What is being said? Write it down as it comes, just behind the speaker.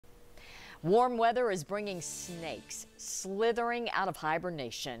Warm weather is bringing snakes slithering out of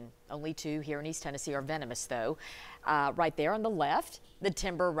hibernation. Only two here in East Tennessee are venomous, though. Right there on the left, the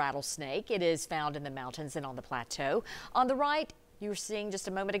timber rattlesnake. It is found in the mountains and on the plateau. On the right, you were seeing just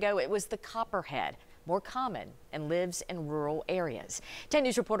a moment ago, it was the copperhead, more common and lives in rural areas. 10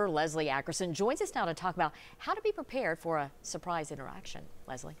 News reporter Leslie Ackerson joins us now to talk about how to be prepared for a surprise interaction.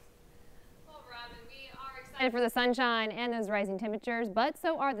 Leslie. For the sunshine and those rising temperatures, but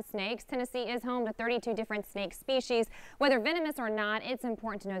so are the snakes. Tennessee is home to 32 different snake species. Whether venomous or not, it's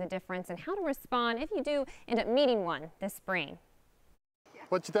important to know the difference and how to respond if you do end up meeting one this spring.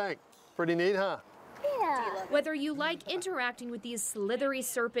 What you think? Pretty neat, huh? Yeah. Whether you like interacting with these slithery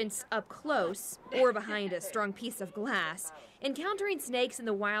serpents up close or behind a strong piece of glass, encountering snakes in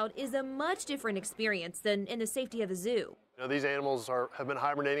the wild is a much different experience than in the safety of a zoo. You know, these animals have been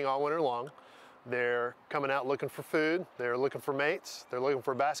hibernating all winter long. They're coming out looking for food, they're looking for mates, they're looking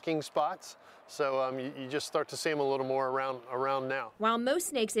for basking spots. So you just start to see them a little more around now. While most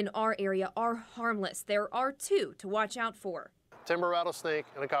snakes in our area are harmless, there are two to watch out for. Timber rattlesnake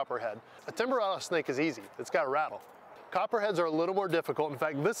and a copperhead. A timber rattlesnake is easy, it's got a rattle. Copperheads are a little more difficult. In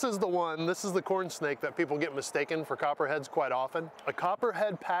fact, this is the corn snake that people get mistaken for copperheads quite often. A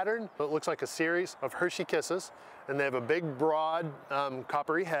copperhead pattern, it looks like a series of Hershey kisses, and they have a big, broad,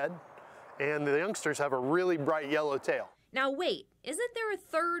 coppery head. And the youngsters have a really bright yellow tail. Now wait, isn't there a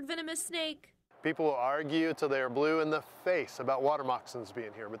third venomous snake? People will argue till they are blue in the face about water moccasins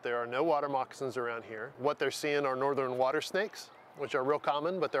being here, but there are no water moccasins around here. What they're seeing are northern water snakes, which are real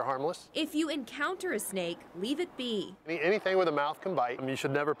common, but they're harmless. If you encounter a snake, leave it be. Anything with a mouth can bite. You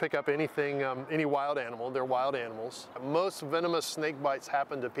should never pick up anything, any wild animal. They're wild animals. Most venomous snake bites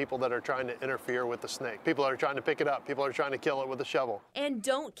happen to people that are trying to interfere with the snake. People are trying to pick it up. People are trying to kill it with a shovel. And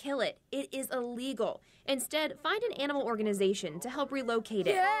don't kill it. It is illegal. Instead, find an animal organization to help relocate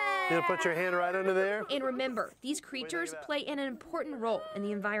it. You gonna put your hand right under there? And remember, these creatures play an important role in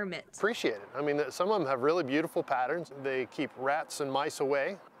the environment. Appreciate it. I mean, some of them have really beautiful patterns. They keep rats and mice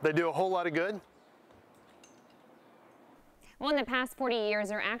away. They do a whole lot of good. Well, in the past 40 years,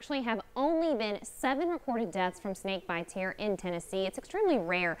 there actually have only been 7 recorded deaths from snake bites here in Tennessee. It's extremely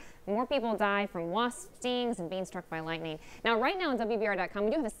rare. More people die from wasp stings and being struck by lightning. Now, right now on WBR.com,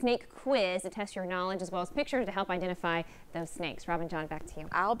 we do have a snake quiz to test your knowledge as well as pictures to help identify those snakes. Rob and John, back to you.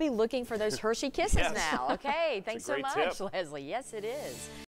 I'll be looking for those Hershey kisses now. Okay, thanks so much, tip. Leslie. Yes, it is.